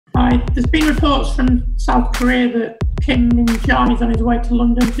There's been reports from South Korea that Kim Min-jae is on his way to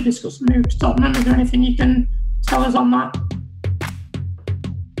London to discuss a move to Tottenham. Is there anything you can tell us on that?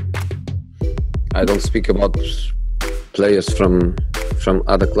 I don't speak about players from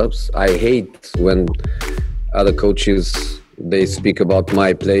other clubs. I hate when other coaches they speak about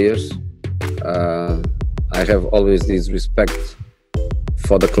my players. I have always this respect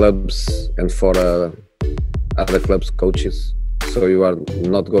for the clubs and for other clubs' coaches. So you are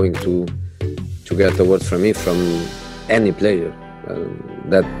not going to get a word from me from any player.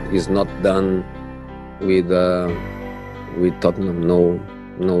 That is not done with Tottenham.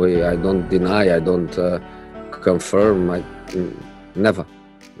 No way. I don't deny. I don't confirm. Never.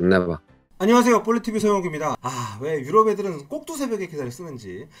 안녕하세요, 볼리TV 서영욱입니다. 왜 유럽 애들은 꼭두 새벽에 기사를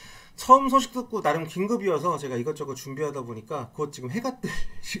쓰는지. 처음 소식 듣고 나름 긴급이어서 제가 이것저것 준비하다 보니까 곧 지금 해가 뜰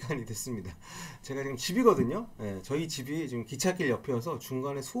시간이 됐습니다. 제가 지금 집이거든요. 저희 집이 지금 기찻길 옆이어서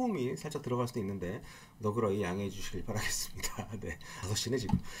중간에 소음이 살짝 들어갈 수도 있는데 너그러이 양해해 주시길 바라겠습니다. 네, 5시네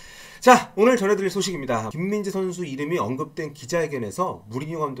지금. 자, 오늘 전해드릴 소식입니다. 김민재 선수 이름이 언급된 기자회견에서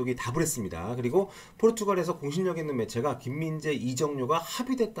무리뉴 감독이 답을 했습니다. 그리고 포르투갈에서 공신력 있는 매체가 김민재 이적료가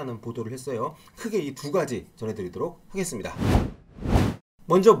합의됐다는 보도를 했어요. 크게 이 두 가지 전해드리도록 하겠습니다.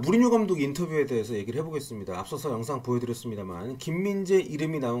 먼저 무리뉴 감독 인터뷰에 대해서 얘기를 해보겠습니다. 앞서서 영상 보여드렸습니다만 김민재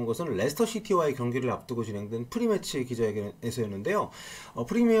이름이 나온 것은 레스터시티와의 경기를 앞두고 진행된 프리매치 기자회견에서였는데요.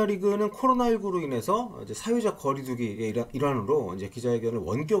 프리미어리그는 코로나19로 인해서 이제 사회적 거리두기의 일환으로 이제 기자회견을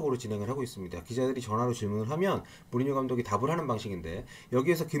원격으로 진행을 하고 있습니다. 기자들이 전화로 질문을 하면 무리뉴 감독이 답을 하는 방식인데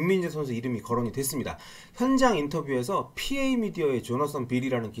여기에서 김민재 선수 이름이 거론이 됐습니다. 현장 인터뷰에서 PA 미디어의 조너선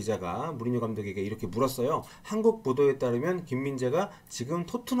빌이라는 기자가 무리뉴 감독에게 이렇게 물었어요. 한국 보도에 따르면 김민재가 지금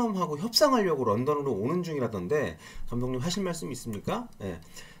토트넘하고 협상하려고 런던으로 오는 중이라던데 감독님 하실 말씀 있습니까?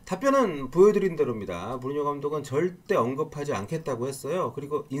 답변은 보여드린 대로입니다. 무리뉴 감독은 절대 언급하지 않겠다고 했어요.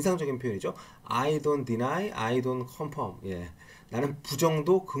 그리고 인상적인 표현이죠. I don't deny, I don't confirm. 나는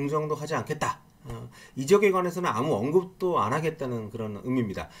부정도 긍정도 하지 않겠다. 이적에 관해서는 아무 언급도 안 하겠다는 그런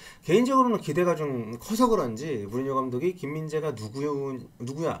의미입니다. 개인적으로는 기대가 좀 커서 그런지 무리뉴 감독이 김민재가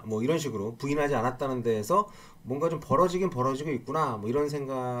누구야 뭐 이런 식으로 부인하지 않았다는 데에서 뭔가 좀 벌어지긴 벌어지고 있구나 뭐 이런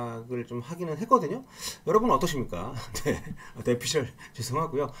생각을 좀 하기는 했거든요. 여러분 어떠십니까? 네, 대피셜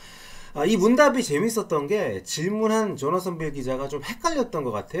죄송하고요. 이 문답이 재밌었던 게 질문한 조너선 빌 기자가 좀 헷갈렸던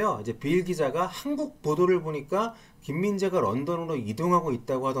것 같아요. 이제 빌 기자가 한국 보도를 보니까 김민재가 런던으로 이동하고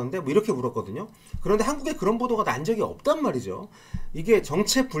있다고 하던데 뭐 이렇게 물었거든요. 그런데 한국에 그런 보도가 난 적이 없단 말이죠. 이게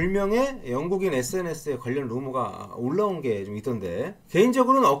정체불명의 영국인 SNS에 관련 루머가 올라온 게 좀 있던데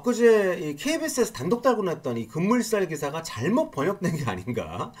개인적으로는 엊그제 이 KBS에서 단독 달고났던 이 급물살 기사가 잘못 번역된 게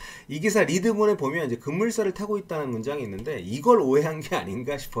아닌가. 이 기사 리드문에 보면 이제 급물살을 타고 있다는 문장이 있는데 이걸 오해한 게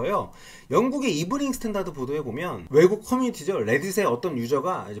아닌가 싶어요. 영국의 이브닝 스탠다드 보도에 보면 외국 커뮤니티죠. 레딧의 어떤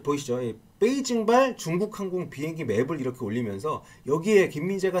유저가 이제 보이시죠? 베이징발 중국 항공 비행기 맵을 이렇게 올리면서 여기에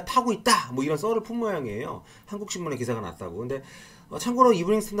김민재가 타고 있다 뭐 이런 썰을 푼 모양이에요. 한국신문에 기사가 났다고. 근데 참고로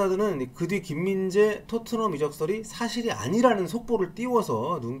이브닝 스탠다드는 그 뒤 김민재 토트넘 이적설이 사실이 아니라는 속보를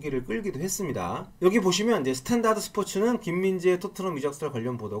띄워서 눈길을 끌기도 했습니다. 여기 보시면 이제 스탠다드 스포츠는 김민재 토트넘 이적설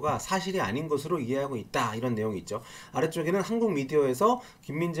관련 보도가 사실이 아닌 것으로 이해하고 있다 이런 내용이 있죠. 아래쪽에는 한국 미디어에서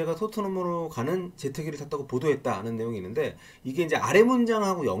김민재가 토트넘으로 가는 제트기를 탔다고 보도했다는 내용이 있는데 이게 이제 아래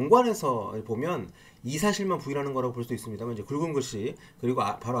문장하고 연관해서 보면 이 사실만 부인하는 거라고 볼 수 있습니다만 이제 굵은 글씨 그리고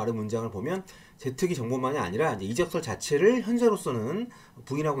바로 아래 문장을 보면 제트기 정보만이 아니라 이제 이적설 자체를 현재로서는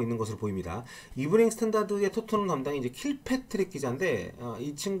부인하고 있는 것으로 보입니다. 이브닝 스탠다드의 토트넘 담당이 이제 킬패트릭 기자인데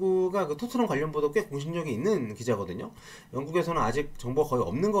이 친구가 그 토트넘 관련 보도 꽤 공신력이 있는 기자거든요. 영국에서는 아직 정보가 거의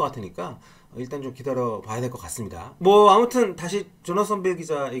없는 것 같으니까 일단 좀 기다려 봐야 될 것 같습니다. 뭐 아무튼 다시 조너선 빌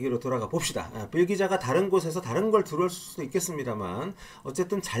기자 얘기로 돌아가 봅시다. 빌 기자가 다른 곳에서 다른 걸 들을 수도 있겠습니다만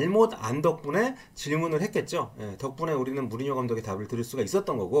어쨌든 잘못 안 덕분에 질문을 했겠죠. 덕분에 우리는 무리뉴 감독의 답을 들을 수가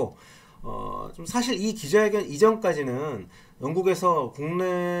있었던 거고 좀 사실 이 기자회견 이전까지는 영국에서는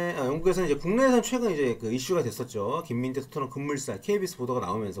이제 국내에서는 최근 이제 그 이슈가 됐었죠. 김민재 토트넘 급물살 KBS 보도가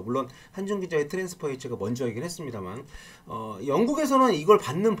나오면서 물론 한준 기자의 트랜스퍼 H가 먼저이긴 했습니다만 영국에서는 이걸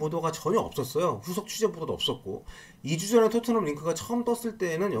받는 보도가 전혀 없었어요. 후속 취재 보도도 없었고 2주 전에 토트넘 링크가 처음 떴을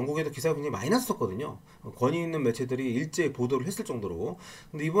때는 영국에도 기사가 굉장히 많이 났었거든요. 권위 있는 매체들이 일제히 보도를 했을 정도로.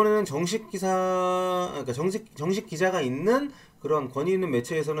 근데 이번에는 정식 기자가 있는 그런 권위 있는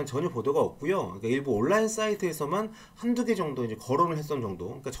매체에서는 전혀 보도가 없고요. 그러니까 일부 온라인 사이트에서만 한두 개 정도 이제 거론을 했던 정도.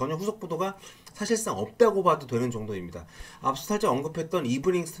 그러니까 전혀 후속 보도가 사실상 없다고 봐도 되는 정도입니다. 앞서 살짝 언급했던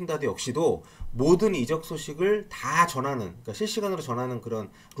이브닝 스탠다드 역시도 모든 이적 소식을 다 전하는, 그러니까 실시간으로 전하는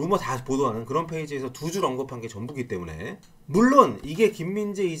그런 루머 다 보도하는 그런 페이지에서 두 줄 언급한 게 전부기 때문에 물론 이게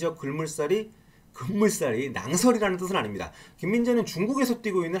김민재 이적 글물살이 급물살이 낭설이라는 뜻은 아닙니다. 김민재는 중국에서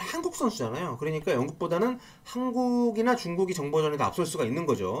뛰고 있는 한국 선수잖아요. 그러니까 영국보다는 한국이나 중국이 정보전에 더 앞설 수가 있는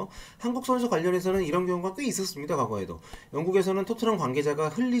거죠. 한국 선수 관련해서는 이런 경우가 꽤 있었습니다. 과거에도. 영국에서는 토트넘 관계자가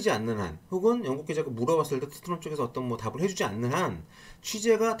흘리지 않는 한, 혹은 영국 기자가 물어봤을 때 토트넘 쪽에서 어떤 뭐 답을 해주지 않는 한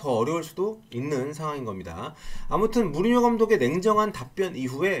취재가 더 어려울 수도 있는 상황인 겁니다. 아무튼 무리뉴 감독의 냉정한 답변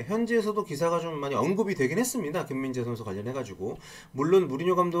이후에 현지에서도 기사가 좀 많이 언급이 되긴 했습니다. 김민재 선수 관련해가지고. 물론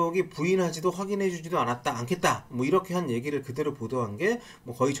무리뉴 감독이 부인하지도 확인해주지도 않겠다 뭐 이렇게 한 얘기를 그대로 보도한 게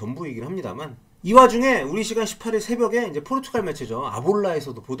뭐 거의 전부이긴 합니다만, 이 와중에 우리 시간 18일 새벽에 이제 포르투갈 매체죠.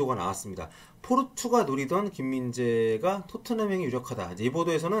 아볼라에서도 보도가 나왔습니다. 포르투가 노리던 김민재가 토트넘행이 유력하다. 이제 이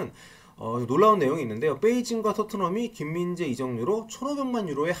보도에서는 놀라운 내용이 있는데요. 베이징과 토트넘이 김민재 이적료로 1,500만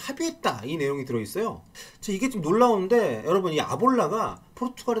유로에 합의했다. 이 내용이 들어있어요. 이게 좀 놀라운데, 여러분, 이 아볼라가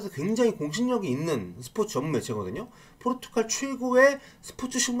포르투갈에서 굉장히 공신력이 있는 스포츠 전문 매체거든요. 포르투갈 최고의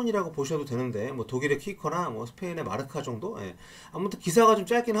스포츠 신문이라고 보셔도 되는데, 뭐 독일의 키커나 뭐 스페인의 마르카 정도? 예. 아무튼 기사가 좀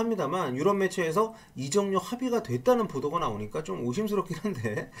짧긴 합니다만, 유럽 매체에서 이적료 합의가 됐다는 보도가 나오니까 좀 의심스럽긴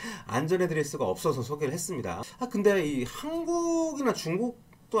한데 안 전해드릴 수가 없어서 소개를 했습니다. 근데 이 한국이나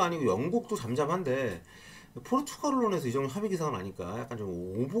중국도 아니고 영국도 잠잠한데 포르투갈 언론에서 이정도 합의 기사가 나니까 약간 좀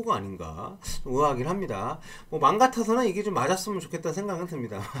오보가 아닌가 좀 의아하긴 합니다. 뭐 맘 같아서는 이게 좀 맞았으면 좋겠다는 생각은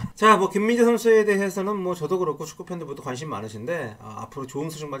듭니다. 자, 뭐 김민재 선수에 대해서는 뭐 저도 그렇고 축구 팬들도 관심 많으신데 앞으로 좋은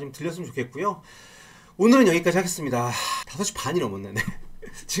소식만 좀 들렸으면 좋겠고요. 오늘은 여기까지 하겠습니다. 5시 반이 넘었네.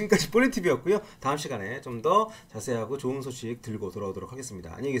 지금까지 폴리TV였고요. 다음 시간에 좀 더 자세하고 좋은 소식 들고 돌아오도록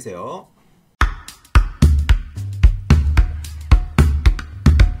하겠습니다. 안녕히 계세요.